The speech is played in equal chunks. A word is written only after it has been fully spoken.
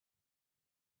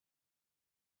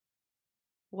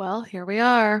Well, here we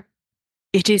are.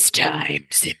 It is time,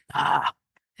 Simba.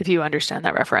 If you understand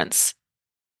that reference,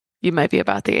 you might be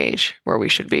about the age where we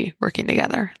should be working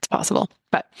together. It's possible.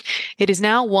 But it is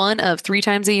now one of 3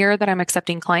 times a year that I'm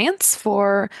accepting clients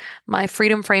for my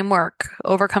freedom framework,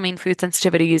 overcoming food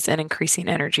sensitivities and increasing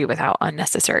energy without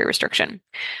unnecessary restriction.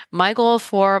 My goal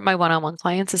for my one-on-one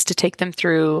clients is to take them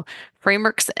through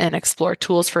frameworks and explore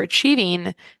tools for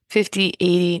achieving 50,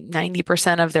 80,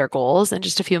 90% of their goals in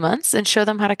just a few months and show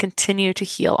them how to continue to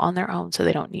heal on their own so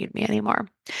they don't need me anymore.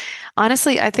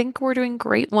 Honestly, I think we're doing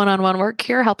great one-on-one work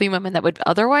here, helping women that would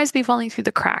otherwise be falling through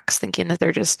the cracks, thinking that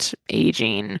they're just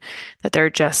aging, that they're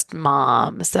just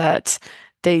moms, that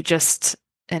they just,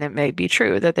 and it may be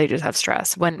true that they just have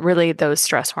stress, when really those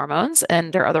stress hormones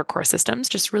and their other core systems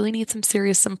just really need some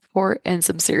serious support and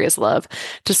some serious love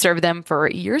to serve them for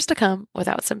years to come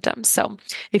without symptoms. So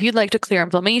if you'd like to clear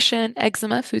inflammation,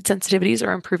 eczema, food sensitivities,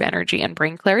 or improve energy and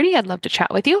brain clarity, I'd love to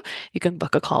chat with you. You can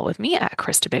book a call with me at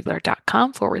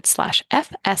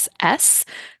christabigler.com/FSS,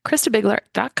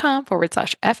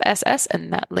 christabigler.com/FSS,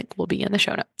 and that link will be in the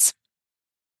show notes.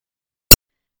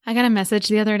 I got a message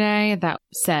the other day that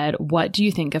said, "What do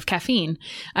you think of caffeine?"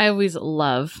 I always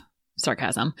love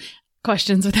sarcasm,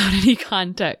 questions without any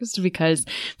context, because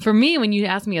for me, when you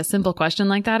ask me a simple question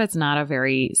like that, it's not a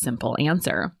very simple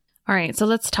answer. All right, so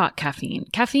let's talk caffeine.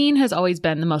 Caffeine has always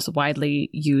been the most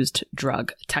widely used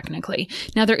drug, technically.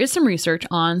 Now, there is some research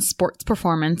on sports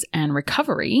performance and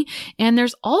recovery, and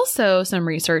there's also some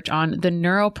research on the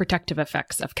neuroprotective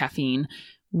effects of caffeine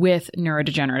with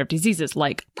neurodegenerative diseases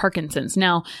like Parkinson's.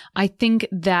 Now, I think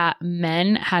that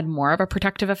men had more of a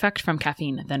protective effect from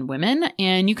caffeine than women,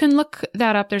 and you can look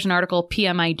that up. There's an article,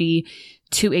 PMID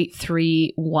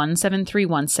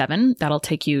 283-17317. That'll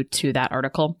take you to that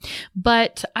article.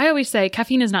 But I always say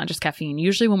caffeine is not just caffeine.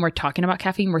 Usually when we're talking about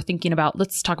caffeine, we're thinking about,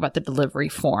 let's talk about the delivery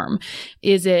form.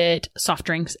 Is it soft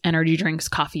drinks, energy drinks,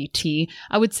 coffee, tea?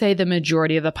 I would say the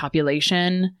majority of the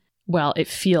population, well, it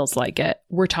feels like it,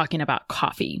 we're talking about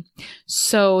coffee.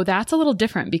 So that's a little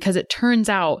different because it turns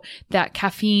out that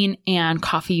caffeine and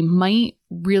coffee might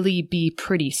really be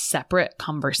pretty separate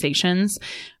conversations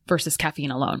versus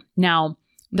caffeine alone. Now,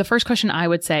 the first question I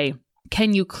would say,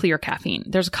 can you clear caffeine?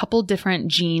 There's a couple different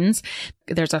genes.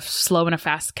 There's a slow and a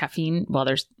fast caffeine. Well,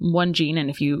 there's one gene, and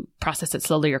if you process it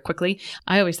slowly or quickly,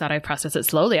 I always thought I process it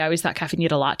slowly. I always thought caffeine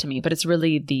did a lot to me, but it's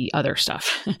really the other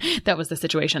stuff. That was the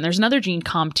situation. There's another gene,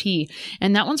 COMT,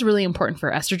 and that one's really important for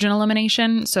estrogen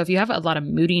elimination. So if you have a lot of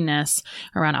moodiness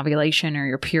around ovulation or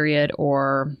your period,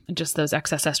 or just those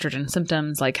excess estrogen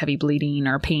symptoms like heavy bleeding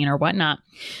or pain or whatnot,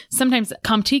 sometimes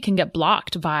COMT can get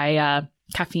blocked by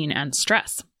caffeine and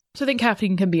stress. So I think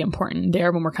caffeine can be important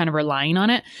there when we're kind of relying on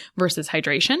it versus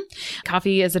hydration.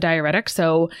 Coffee is a diuretic,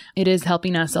 so it is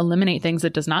helping us eliminate things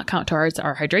that does not count towards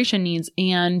our hydration needs,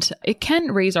 and it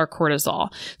can raise our cortisol.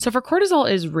 So if our cortisol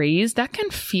is raised, that can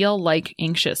feel like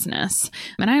anxiousness.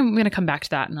 And I'm going to come back to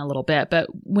that in a little bit, but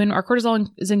when our cortisol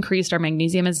is increased, our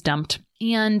magnesium is dumped.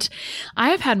 And I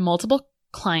have had multiple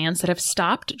clients that have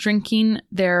stopped drinking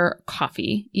their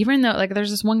coffee, even though, like,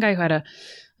 there's this one guy who had a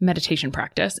meditation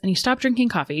practice and he stopped drinking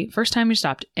coffee. First time he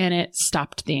stopped, and it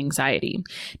stopped the anxiety.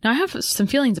 Now I have some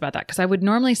feelings about that because I would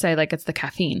normally say like it's the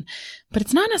caffeine, but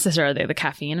it's not necessarily the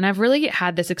caffeine. And I've really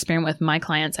had this experiment with my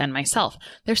clients and myself.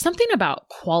 There's something about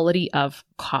quality of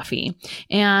coffee.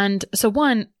 And so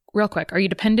one, real quick, are you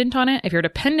dependent on it? If you're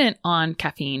dependent on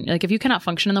caffeine, like if you cannot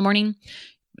function in the morning,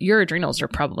 your adrenals are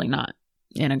probably not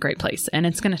in a great place, and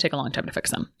it's going to take a long time to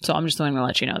fix them. So I'm just going to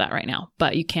let you know that right now,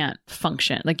 but you can't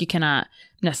function. Like you cannot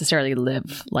necessarily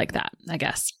live like that, I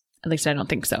guess. At least I don't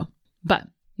think so, but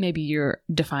maybe you're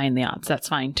defying the odds. That's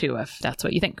fine too, if that's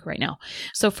what you think right now.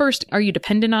 So first, are you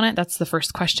dependent on it? That's the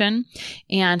first question.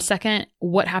 And second,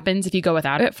 what happens if you go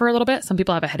without it for a little bit? Some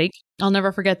people have a headache. I'll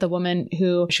never forget the woman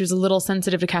who, she was a little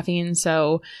sensitive to caffeine.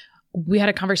 So we had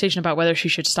a conversation about whether she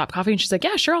should stop coffee. And she's like,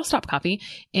 yeah, sure, I'll stop coffee.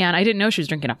 And I didn't know she was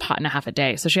drinking a pot and a half a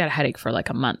day. So she had a headache for like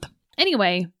a month.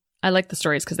 Anyway, I like the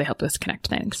stories because they help us connect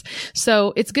things.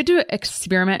 So it's good to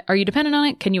experiment. Are you dependent on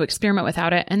it? Can you experiment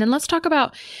without it? And then let's talk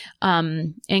about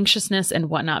anxiousness and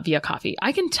whatnot via coffee.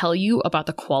 I can tell you about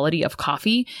the quality of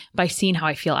coffee by seeing how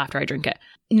I feel after I drink it.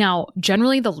 Now,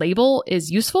 generally the label is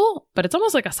useful, but it's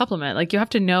almost like a supplement. Like you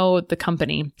have to know the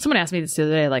company. Someone asked me this the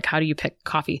other day, like, how do you pick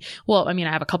coffee? Well, I mean,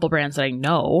 I have a couple brands that I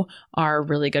know are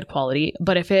really good quality,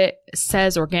 but if it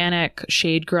says organic,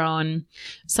 shade grown,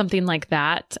 something like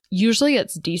that, usually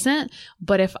it's decent.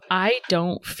 But if I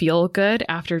don't feel good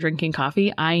after drinking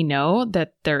coffee, I know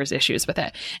that there's issues with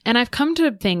it. And I've come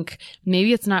to think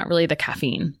maybe it's not really the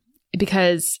caffeine,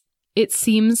 because it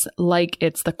seems like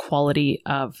it's the quality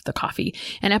of the coffee.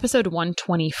 And episode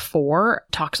 124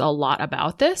 talks a lot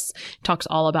about this, talks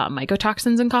all about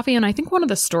mycotoxins in coffee. And I think one of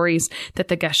the stories that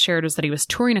the guest shared was that he was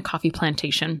touring a coffee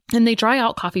plantation and they dry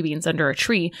out coffee beans under a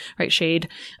tree, right? Shade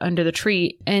under the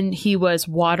tree. And he was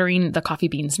watering the coffee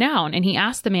beans down. And he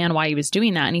asked the man why he was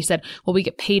doing that. And he said, well, we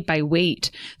get paid by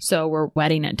weight. So we're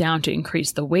wetting it down to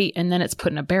increase the weight. And then it's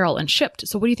put in a barrel and shipped.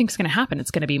 So what do you think is going to happen?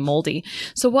 It's going to be moldy.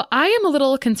 So what I am a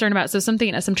little concerned about, so some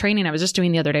training I was just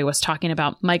doing the other day was talking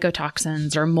about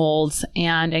mycotoxins or molds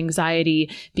and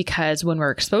anxiety, because when we're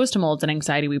exposed to molds and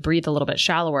anxiety, we breathe a little bit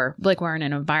shallower, like we're in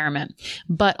an environment.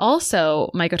 But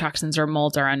also mycotoxins or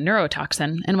molds are a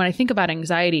neurotoxin. And when I think about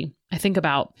anxiety, I think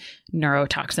about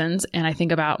neurotoxins and I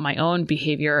think about my own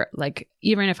behavior. Like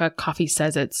even if a coffee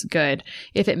says it's good,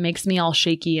 if it makes me all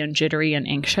shaky and jittery and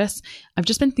anxious, I've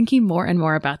just been thinking more and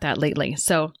more about that lately.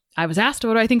 So I was asked,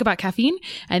 what do I think about caffeine?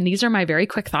 And these are my very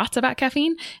quick thoughts about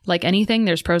caffeine. Like anything,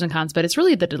 there's pros and cons, but it's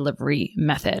really the delivery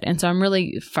method. And so I'm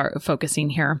really focusing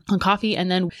here on coffee.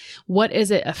 And then what is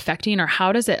it affecting, or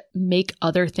how does it make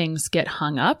other things get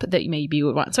hung up that maybe you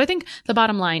would want? So I think the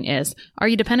bottom line is, are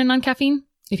you dependent on caffeine?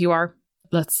 If you are,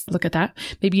 let's look at that.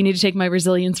 Maybe you need to take my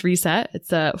resilience reset.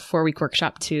 It's a 4-week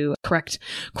workshop to correct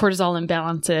cortisol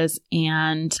imbalances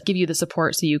and give you the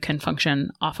support so you can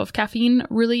function off of caffeine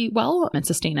really well and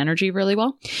sustain energy really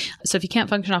well. So if you can't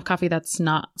function off coffee, that's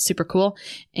not super cool.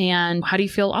 And how do you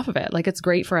feel off of it? Like, it's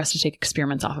great for us to take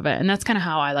experiments off of it. And that's kind of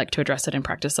how I like to address it in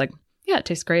practice. Like, yeah, it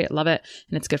tastes great. I love it.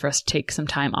 And it's good for us to take some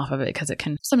time off of it because it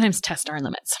can sometimes test our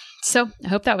limits. So I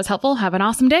hope that was helpful. Have an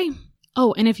awesome day.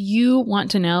 Oh, and if you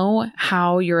want to know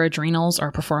how your adrenals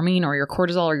are performing or your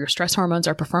cortisol or your stress hormones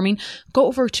are performing, go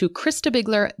over to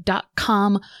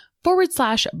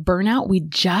christabigler.com/burnout. We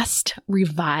just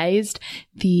revised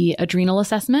the adrenal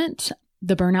assessment,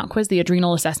 the burnout quiz, the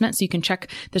adrenal assessment. So you can check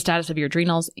the status of your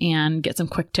adrenals and get some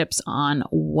quick tips on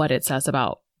what it says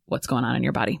about what's going on in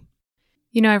your body.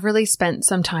 You know, I've really spent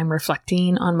some time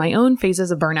reflecting on my own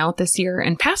phases of burnout this year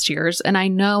and past years, and I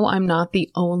know I'm not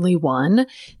the only one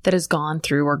that has gone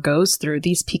through or goes through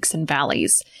these peaks and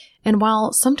valleys. And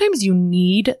while sometimes you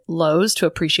need lows to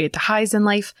appreciate the highs in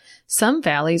life, some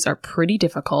valleys are pretty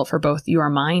difficult for both your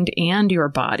mind and your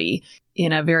body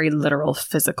in a very literal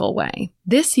physical way.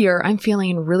 This year, I'm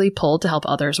feeling really pulled to help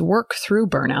others work through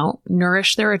burnout,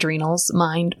 nourish their adrenals,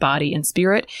 mind, body, and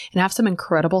spirit, and have some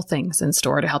incredible things in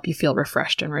store to help you feel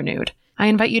refreshed and renewed. I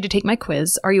invite you to take my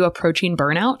quiz, Are You Approaching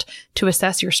Burnout?, to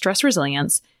assess your stress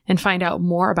resilience and find out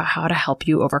more about how to help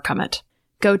you overcome it.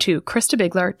 Go to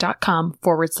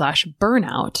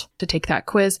christabigler.com/burnout to take that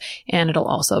quiz, and it'll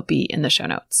also be in the show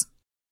notes.